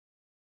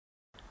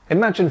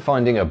Imagine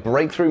finding a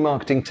breakthrough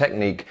marketing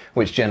technique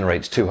which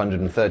generates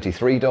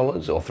 $233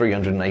 or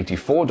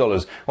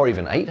 $384 or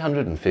even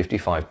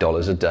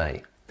 $855 a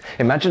day.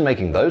 Imagine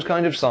making those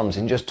kind of sums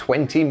in just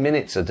 20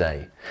 minutes a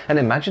day. And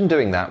imagine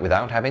doing that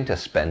without having to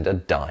spend a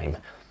dime.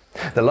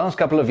 The last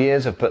couple of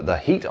years have put the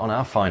heat on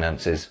our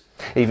finances.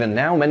 Even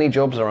now, many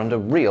jobs are under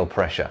real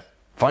pressure.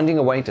 Finding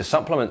a way to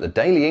supplement the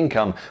daily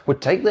income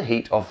would take the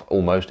heat off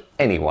almost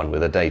anyone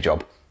with a day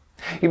job.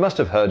 You must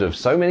have heard of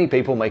so many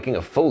people making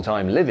a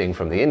full-time living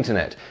from the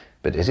internet,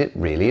 but is it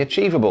really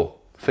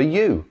achievable for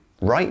you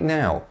right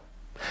now?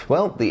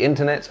 Well, the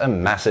internet's a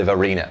massive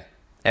arena.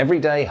 Every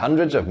day,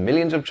 hundreds of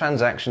millions of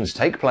transactions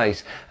take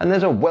place, and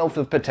there's a wealth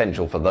of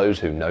potential for those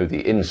who know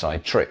the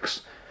inside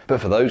tricks. But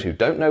for those who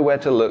don't know where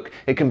to look,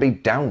 it can be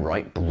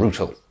downright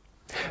brutal.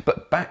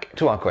 But back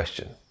to our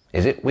question,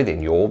 is it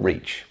within your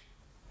reach?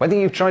 Whether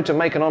you've tried to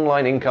make an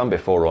online income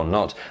before or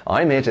not,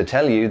 I'm here to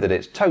tell you that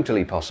it's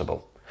totally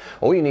possible.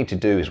 All you need to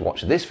do is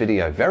watch this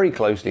video very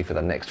closely for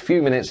the next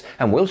few minutes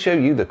and we'll show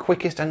you the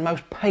quickest and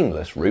most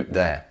painless route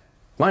there.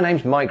 My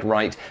name's Mike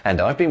Wright and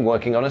I've been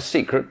working on a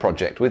secret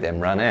project with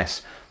Imran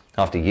S.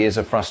 After years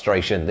of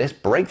frustration, this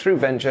breakthrough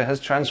venture has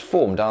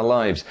transformed our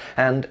lives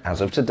and as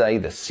of today,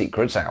 the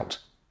secret's out.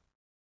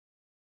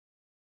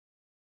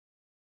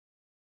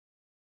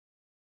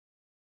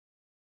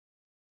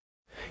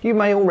 You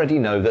may already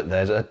know that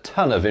there's a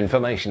ton of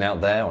information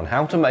out there on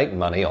how to make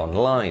money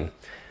online.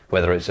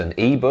 Whether it's an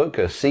ebook,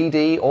 a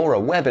CD or a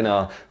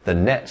webinar, the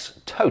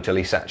net's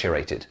totally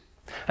saturated.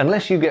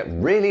 Unless you get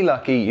really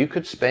lucky, you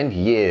could spend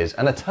years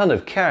and a ton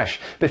of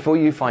cash before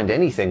you find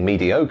anything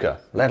mediocre,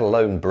 let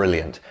alone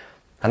brilliant.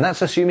 And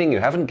that's assuming you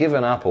haven't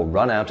given up or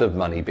run out of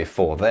money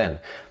before then.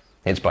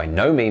 It's by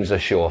no means a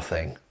sure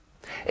thing.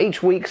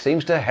 Each week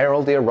seems to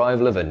herald the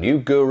arrival of a new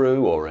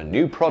guru or a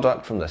new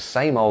product from the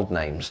same old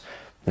names.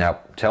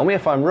 Now, tell me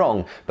if I'm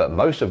wrong, but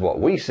most of what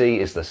we see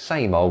is the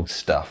same old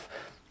stuff.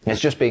 It's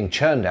just being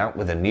churned out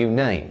with a new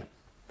name.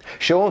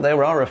 Sure,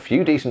 there are a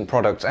few decent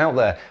products out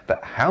there,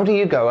 but how do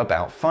you go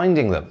about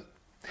finding them?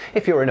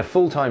 If you're in a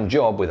full-time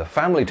job with a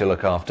family to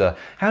look after,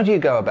 how do you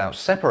go about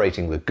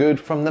separating the good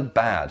from the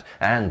bad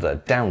and the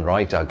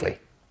downright ugly?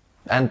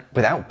 And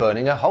without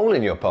burning a hole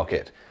in your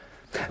pocket.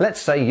 Let's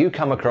say you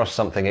come across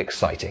something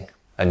exciting,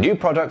 a new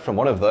product from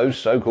one of those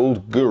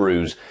so-called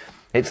gurus.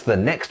 It's the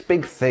next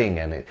big thing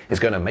and it is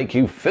going to make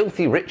you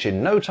filthy rich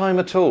in no time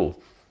at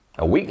all.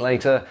 A week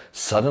later,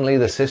 suddenly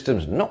the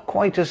system's not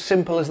quite as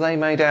simple as they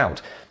made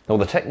out, or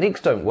the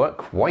techniques don't work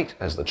quite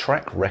as the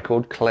track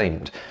record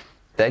claimed.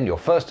 Then your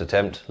first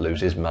attempt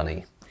loses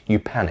money. You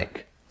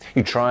panic.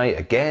 You try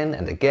again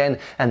and again,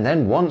 and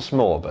then once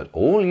more, but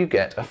all you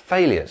get are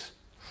failures.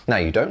 Now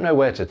you don't know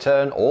where to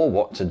turn or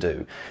what to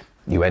do.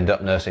 You end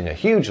up nursing a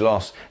huge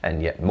loss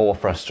and yet more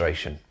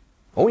frustration.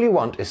 All you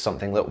want is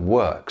something that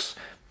works.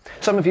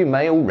 Some of you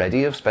may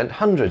already have spent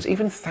hundreds,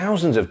 even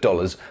thousands of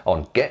dollars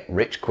on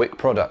get-rich-quick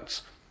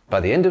products. By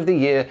the end of the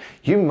year,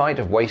 you might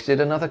have wasted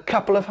another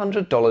couple of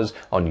 $100s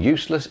on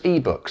useless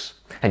ebooks,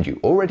 and you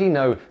already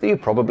know that you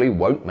probably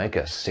won't make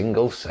a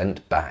single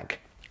cent back.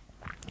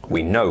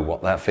 We know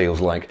what that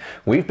feels like.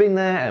 We've been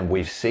there and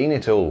we've seen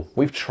it all.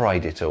 We've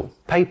tried it all.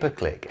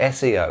 Pay-per-click,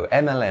 SEO,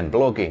 MLM,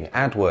 blogging,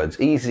 AdWords,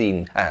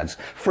 e-zine ads,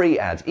 free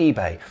ads,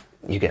 eBay.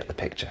 You get the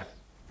picture.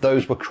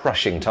 Those were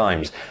crushing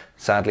times.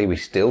 Sadly, we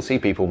still see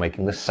people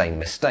making the same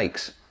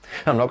mistakes.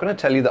 I'm not going to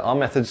tell you that our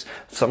method's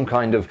some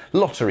kind of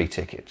lottery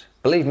ticket.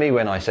 Believe me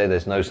when I say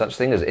there's no such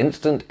thing as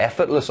instant,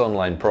 effortless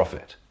online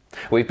profit.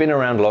 We've been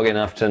around long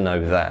enough to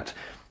know that.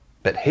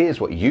 But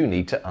here's what you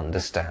need to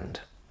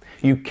understand.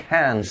 You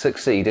can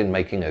succeed in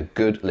making a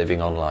good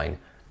living online.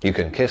 You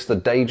can kiss the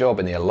day job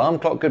and the alarm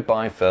clock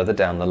goodbye further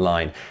down the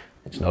line.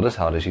 It's not as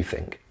hard as you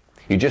think.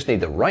 You just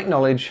need the right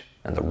knowledge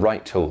and the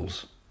right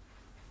tools.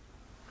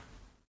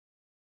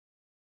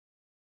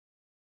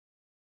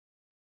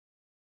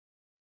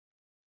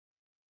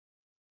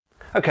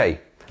 Okay,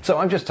 so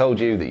I've just told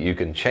you that you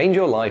can change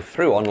your life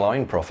through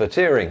online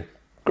profiteering.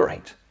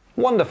 Great,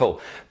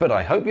 wonderful, but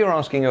I hope you're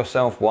asking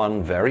yourself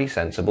one very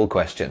sensible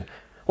question.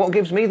 What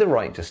gives me the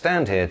right to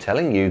stand here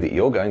telling you that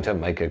you're going to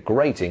make a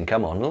great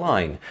income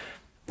online?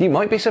 You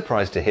might be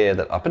surprised to hear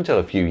that up until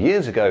a few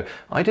years ago,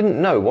 I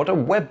didn't know what a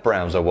web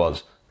browser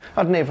was.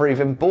 I'd never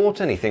even bought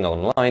anything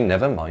online,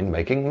 never mind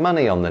making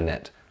money on the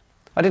net.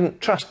 I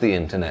didn't trust the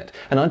internet,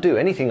 and I'd do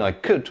anything I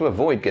could to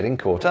avoid getting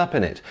caught up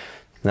in it.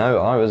 No,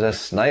 I was a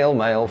snail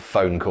mail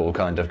phone call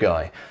kind of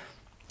guy.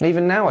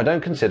 Even now I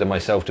don't consider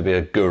myself to be a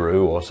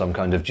guru or some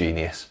kind of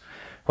genius.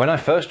 When I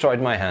first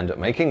tried my hand at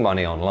making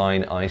money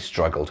online, I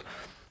struggled.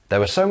 There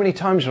were so many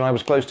times when I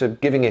was close to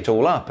giving it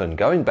all up and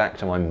going back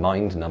to my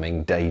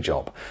mind-numbing day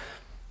job.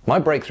 My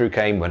breakthrough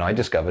came when I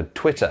discovered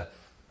Twitter.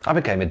 I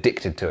became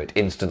addicted to it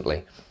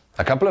instantly.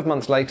 A couple of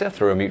months later,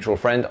 through a mutual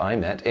friend, I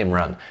met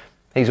Imran.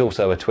 He's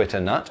also a Twitter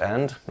nut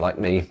and, like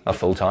me, a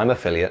full-time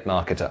affiliate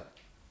marketer.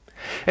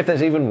 If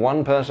there's even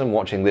one person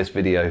watching this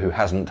video who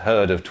hasn't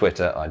heard of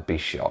Twitter, I'd be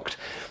shocked.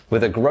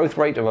 With a growth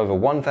rate of over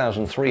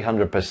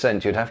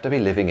 1,300%, you'd have to be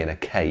living in a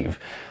cave.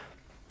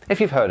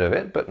 If you've heard of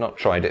it, but not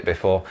tried it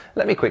before,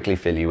 let me quickly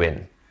fill you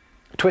in.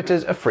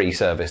 Twitter's a free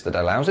service that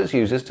allows its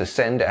users to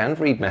send and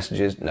read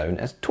messages known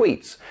as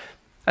tweets.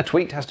 A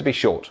tweet has to be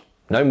short,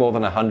 no more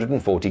than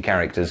 140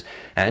 characters,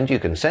 and you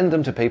can send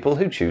them to people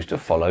who choose to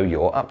follow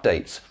your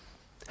updates.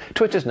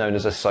 Twitter's known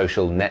as a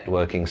social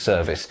networking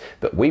service,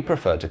 but we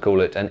prefer to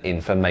call it an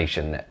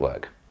information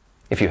network.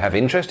 If you have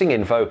interesting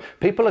info,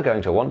 people are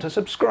going to want to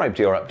subscribe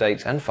to your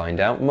updates and find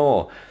out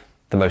more.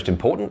 The most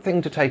important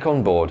thing to take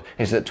on board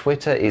is that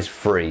Twitter is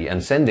free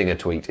and sending a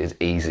tweet is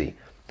easy.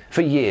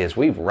 For years,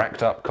 we've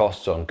racked up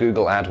costs on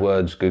Google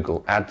AdWords,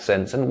 Google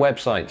AdSense and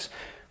websites.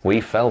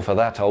 We fell for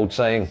that old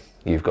saying,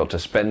 you've got to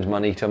spend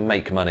money to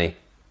make money.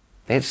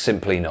 It's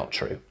simply not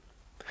true.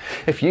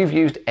 If you've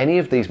used any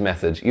of these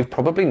methods, you've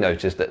probably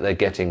noticed that they're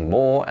getting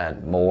more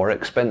and more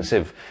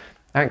expensive.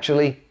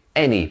 Actually,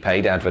 any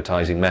paid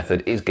advertising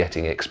method is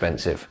getting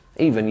expensive,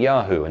 even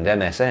Yahoo and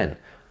MSN.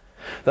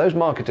 Those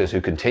marketers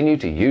who continue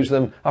to use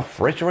them are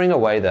frittering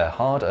away their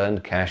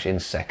hard-earned cash in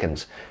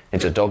seconds.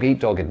 It's a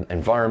dog-eat-dog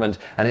environment,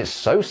 and it's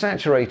so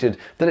saturated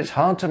that it's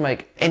hard to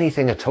make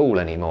anything at all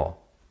anymore.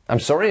 I'm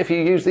sorry if you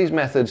use these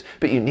methods,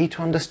 but you need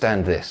to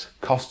understand this.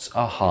 Costs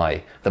are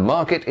high. The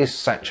market is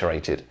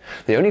saturated.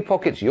 The only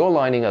pockets you're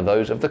lining are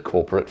those of the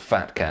corporate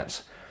fat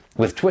cats.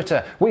 With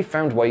Twitter, we've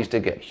found ways to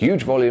get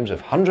huge volumes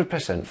of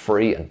 100%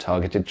 free and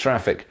targeted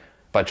traffic.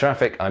 By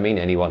traffic, I mean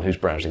anyone who's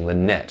browsing the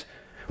net.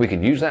 We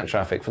can use that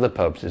traffic for the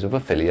purposes of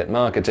affiliate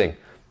marketing.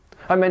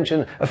 I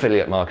mentioned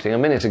affiliate marketing a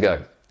minute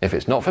ago. If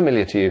it's not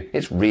familiar to you,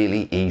 it's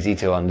really easy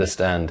to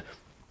understand.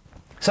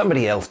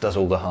 Somebody else does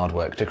all the hard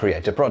work to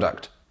create a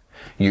product.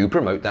 You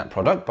promote that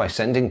product by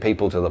sending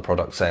people to the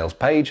product sales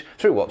page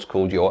through what's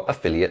called your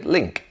affiliate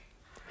link.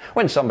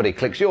 When somebody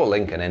clicks your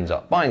link and ends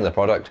up buying the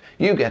product,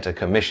 you get a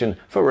commission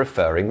for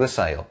referring the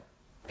sale.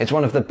 It's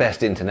one of the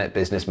best internet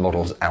business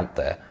models out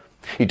there.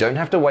 You don't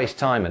have to waste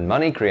time and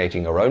money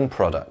creating your own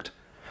product.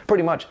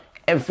 Pretty much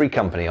every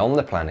company on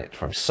the planet,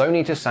 from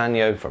Sony to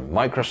Sanyo, from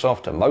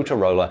Microsoft to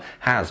Motorola,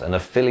 has an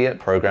affiliate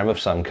program of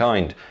some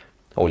kind.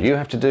 All you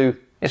have to do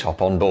is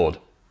hop on board.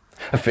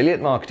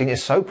 Affiliate marketing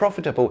is so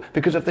profitable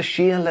because of the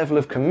sheer level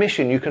of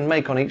commission you can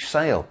make on each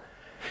sale.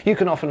 You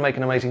can often make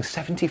an amazing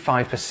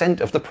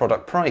 75% of the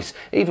product price,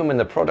 even when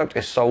the product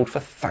is sold for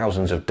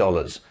thousands of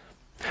dollars.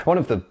 One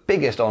of the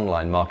biggest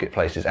online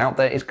marketplaces out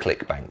there is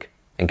ClickBank.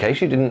 In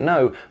case you didn't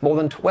know, more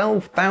than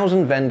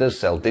 12,000 vendors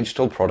sell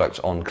digital products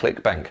on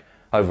ClickBank.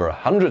 Over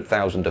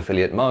 100,000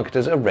 affiliate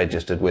marketers are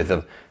registered with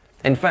them.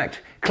 In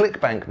fact,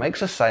 ClickBank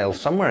makes a sale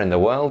somewhere in the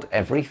world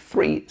every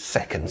 3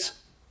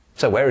 seconds.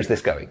 So where is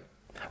this going?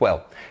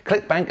 Well,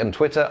 ClickBank and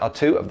Twitter are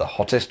two of the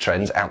hottest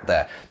trends out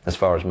there as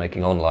far as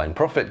making online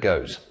profit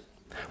goes.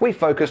 We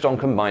focused on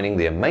combining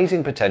the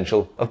amazing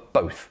potential of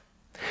both.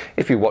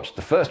 If you watched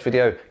the first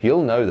video,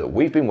 you'll know that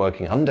we've been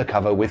working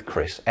undercover with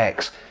Chris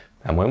X.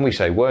 And when we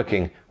say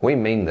working, we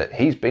mean that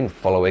he's been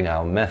following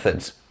our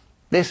methods.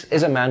 This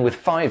is a man with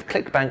 5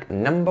 ClickBank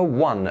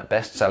 #1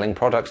 best-selling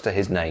products to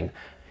his name.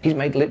 He's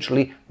made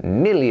literally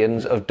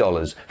millions of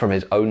dollars from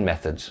his own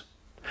methods.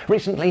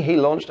 Recently, he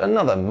launched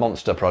another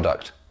monster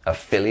product,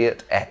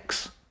 Affiliate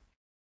X.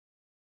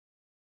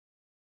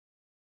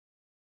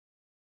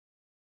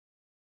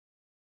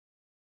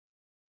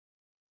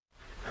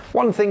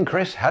 One thing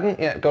Chris hadn't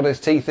yet got his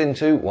teeth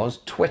into was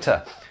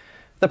Twitter.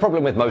 The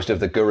problem with most of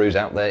the gurus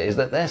out there is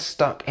that they're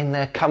stuck in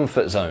their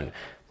comfort zone.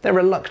 They're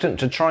reluctant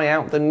to try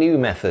out the new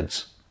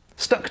methods.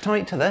 Stuck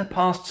tight to their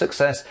past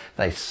success,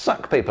 they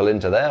suck people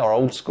into their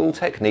old school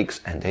techniques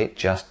and it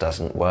just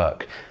doesn't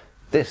work.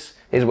 This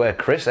is where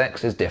Chris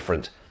X is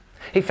different.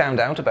 He found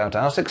out about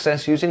our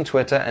success using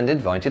Twitter and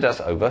invited us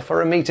over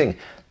for a meeting.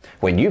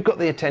 When you've got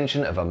the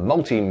attention of a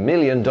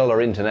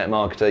multi-million-dollar internet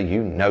marketer,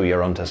 you know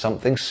you're onto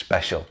something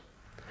special.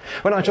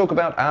 When I talk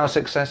about our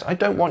success, I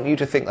don't want you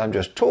to think I'm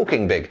just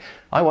talking big.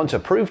 I want to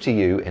prove to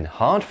you in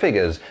hard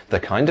figures the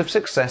kind of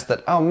success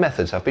that our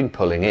methods have been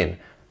pulling in.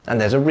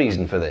 And there's a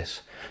reason for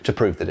this. To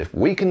prove that if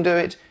we can do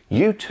it,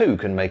 you too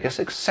can make a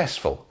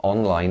successful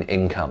online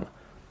income.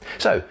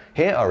 So,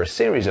 here are a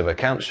series of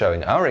accounts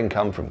showing our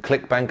income from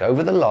ClickBank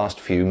over the last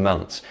few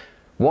months.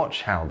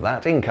 Watch how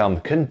that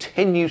income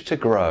continues to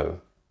grow.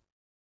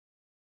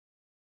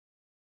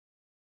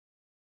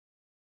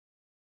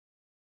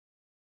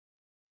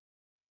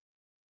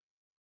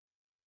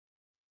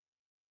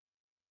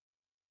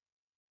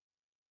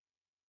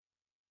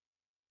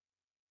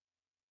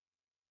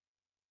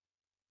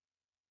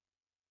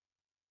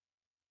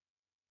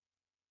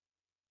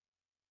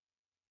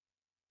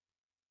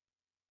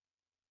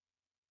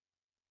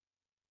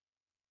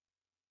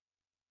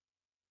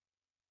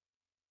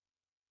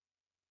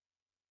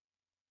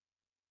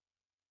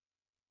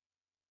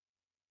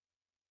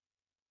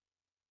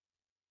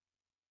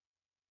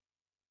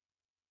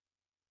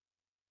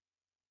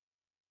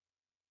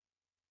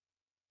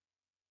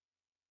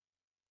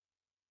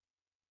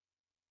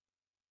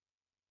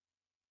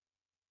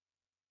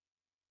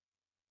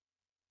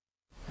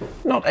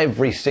 Not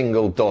every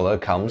single dollar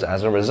comes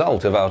as a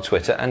result of our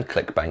Twitter and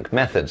ClickBank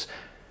methods,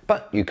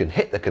 but you can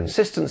hit the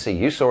consistency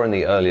you saw in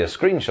the earlier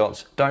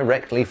screenshots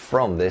directly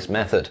from this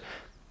method.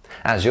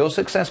 As your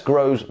success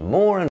grows, more and